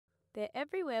They're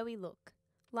everywhere we look.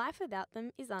 Life without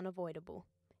them is unavoidable.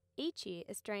 Each year,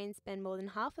 Australians spend more than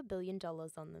 $500 million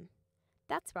on them.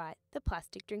 That's right, the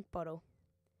plastic drink bottle.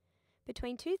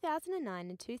 Between 2009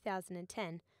 and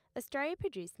 2010, Australia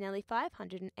produced nearly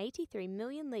 583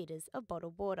 million litres of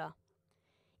bottled water.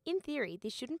 In theory,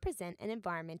 this shouldn't present an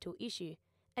environmental issue,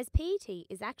 as PET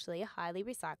is actually a highly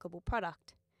recyclable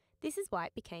product. This is why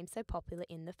it became so popular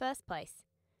in the first place.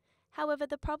 However,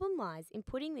 the problem lies in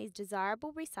putting these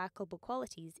desirable recyclable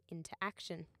qualities into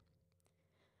action.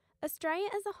 Australia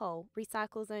as a whole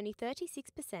recycles only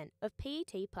 36% of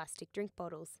PET plastic drink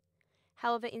bottles.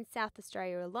 However, in South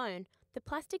Australia alone, the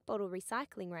plastic bottle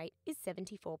recycling rate is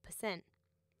 74%.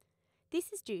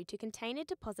 This is due to container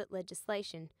deposit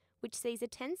legislation, which sees a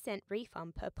 10-cent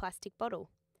refund per plastic bottle,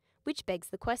 which begs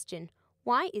the question,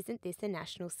 why isn't this a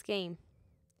national scheme?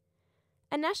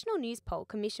 A national news poll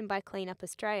commissioned by Clean Up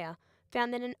Australia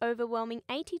found that an overwhelming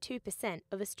 82%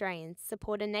 of Australians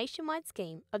support a nationwide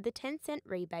scheme of the 10-cent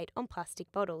rebate on plastic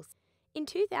bottles. In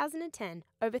 2010,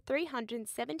 over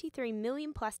 373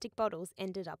 million plastic bottles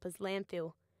ended up as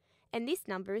landfill, and this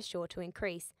number is sure to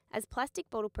increase as plastic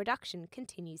bottle production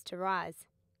continues to rise.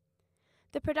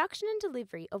 The production and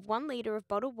delivery of 1 litre of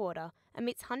bottled water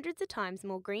emits hundreds of times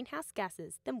more greenhouse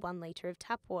gases than 1 litre of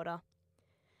tap water.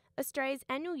 Australia's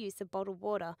annual use of bottled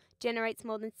water generates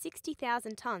more than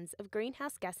 60,000 tonnes of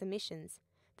greenhouse gas emissions,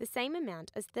 the same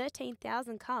amount as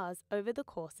 13,000 cars over the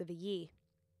course of a year.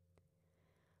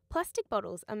 Plastic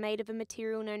bottles are made of a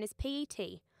material known as PET,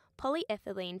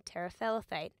 polyethylene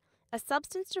terephthalate, a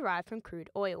substance derived from crude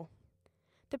oil.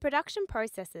 The production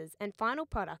processes and final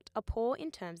product are poor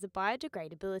in terms of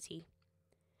biodegradability.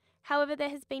 However, there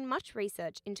has been much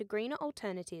research into greener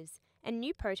alternatives and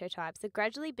new prototypes are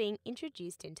gradually being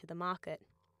introduced into the market.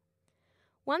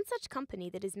 One such company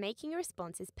that is making a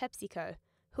response is PepsiCo,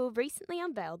 who have recently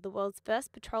unveiled the world's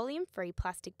first petroleum-free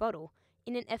plastic bottle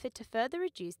in an effort to further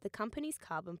reduce the company's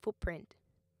carbon footprint.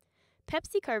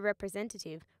 PepsiCo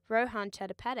representative Rohan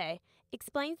Chattopadhyay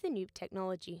explains the new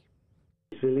technology.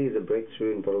 This really is a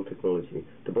breakthrough in bottle technology.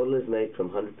 The bottle is made from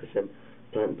 100%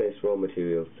 plant-based raw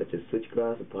materials such as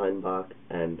switchgrass, pine bark,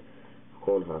 and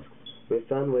corn husks. We have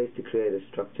found ways to create a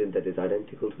structure that is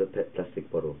identical to the PET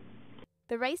plastic bottle.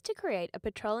 The race to create a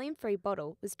petroleum-free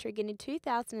bottle was triggered in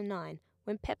 2009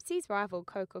 when Pepsi's rival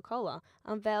Coca-Cola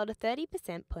unveiled a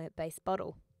 30% plant-based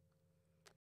bottle.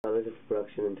 Started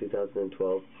production in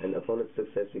 2012, and upon its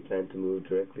success we plan to move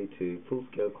directly to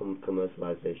full-scale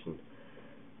commercialization.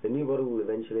 The new bottle will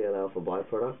eventually allow for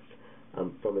byproducts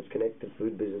from its connected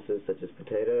food businesses such as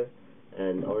potato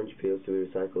and orange peels to be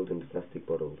recycled into plastic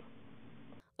bottles.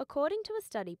 According to a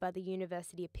study by the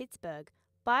University of Pittsburgh,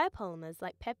 biopolymers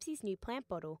like Pepsi's new plant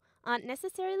bottle aren't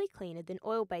necessarily cleaner than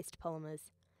oil-based polymers,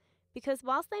 because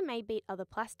whilst they may beat other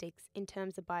plastics in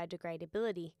terms of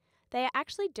biodegradability, they are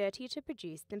actually dirtier to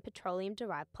produce than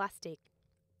petroleum-derived plastic.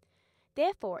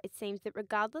 Therefore, it seems that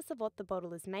regardless of what the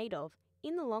bottle is made of,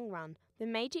 in the long run, the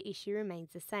major issue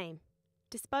remains the same: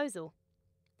 disposal.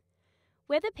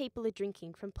 Whether people are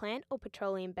drinking from plant or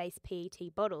petroleum-based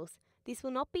PET bottles, this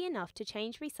will not be enough to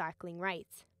change recycling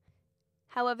rates.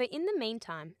 However, in the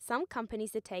meantime, some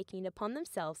companies are taking it upon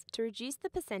themselves to reduce the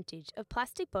percentage of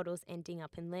plastic bottles ending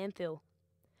up in landfill.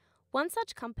 One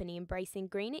such company embracing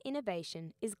greener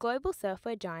innovation is global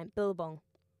surfwear giant Billabong.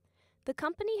 The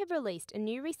company have released a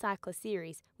new recycler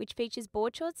series which features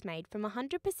board shorts made from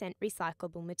 100%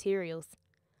 recyclable materials.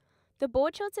 The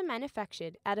board shorts are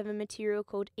manufactured out of a material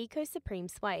called Eco Supreme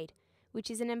Suede, which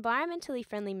is an environmentally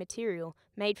friendly material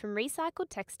made from recycled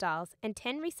textiles and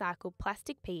 10 recycled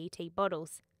plastic PET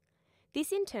bottles.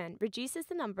 This in turn reduces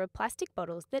the number of plastic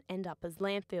bottles that end up as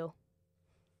landfill.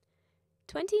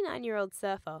 29-year-old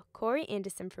surfer Corey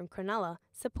Anderson from Cronulla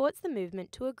supports the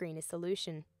movement to a greener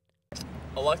solution.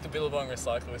 I like the Billabong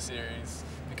Recycler series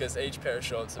because each pair of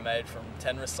shorts are made from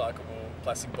 10 recyclable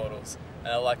plastic bottles, and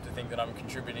I like to think that I'm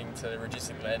contributing to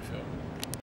reducing landfill.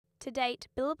 To date,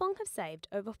 Billabong have saved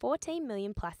over 14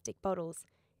 million plastic bottles,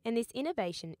 and this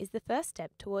innovation is the first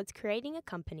step towards creating a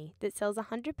company that sells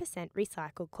 100%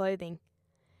 recycled clothing.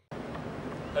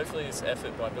 Hopefully this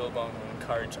effort by Billabong will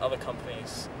encourage other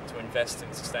companies to invest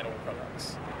in sustainable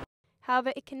products.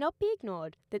 However, it cannot be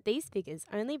ignored that these figures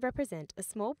only represent a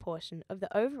small portion of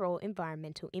the overall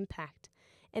environmental impact,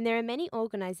 and there are many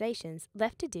organisations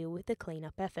left to deal with the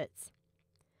clean-up efforts.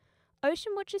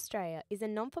 Ocean Watch Australia is a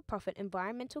non-for-profit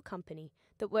environmental company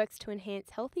that works to enhance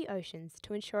healthy oceans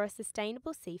to ensure a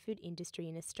sustainable seafood industry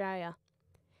in Australia.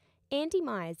 Andy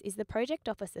Myers is the project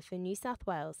officer for New South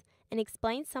Wales and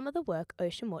explains some of the work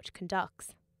Ocean Watch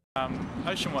conducts.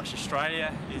 Ocean Watch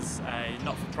Australia is a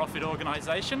not-for-profit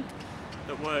organisation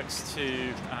that works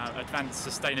to advance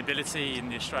sustainability in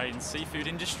the Australian seafood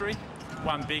industry.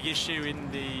 One big issue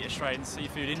in the Australian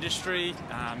seafood industry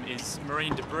is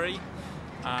marine debris,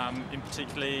 in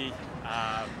particularly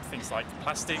things like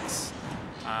plastics.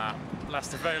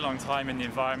 Last a very long time in the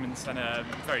environment and are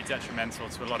very detrimental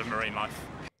to a lot of marine life.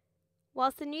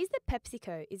 Whilst the news that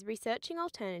PepsiCo is researching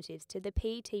alternatives to the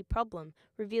PET problem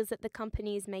reveals that the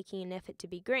company is making an effort to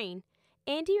be green,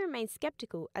 Andy remains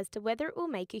sceptical as to whether it will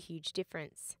make a huge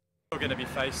difference. We're going to be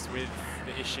faced with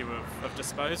the issue of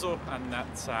disposal and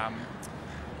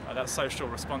that social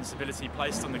responsibility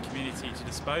placed on the community to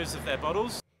dispose of their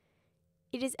bottles.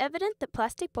 It is evident that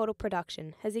plastic bottle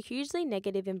production has a hugely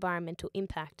negative environmental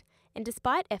impact, and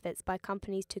despite efforts by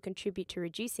companies to contribute to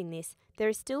reducing this, there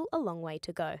is still a long way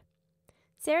to go.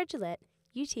 Sarah Gillette,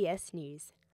 UTS News.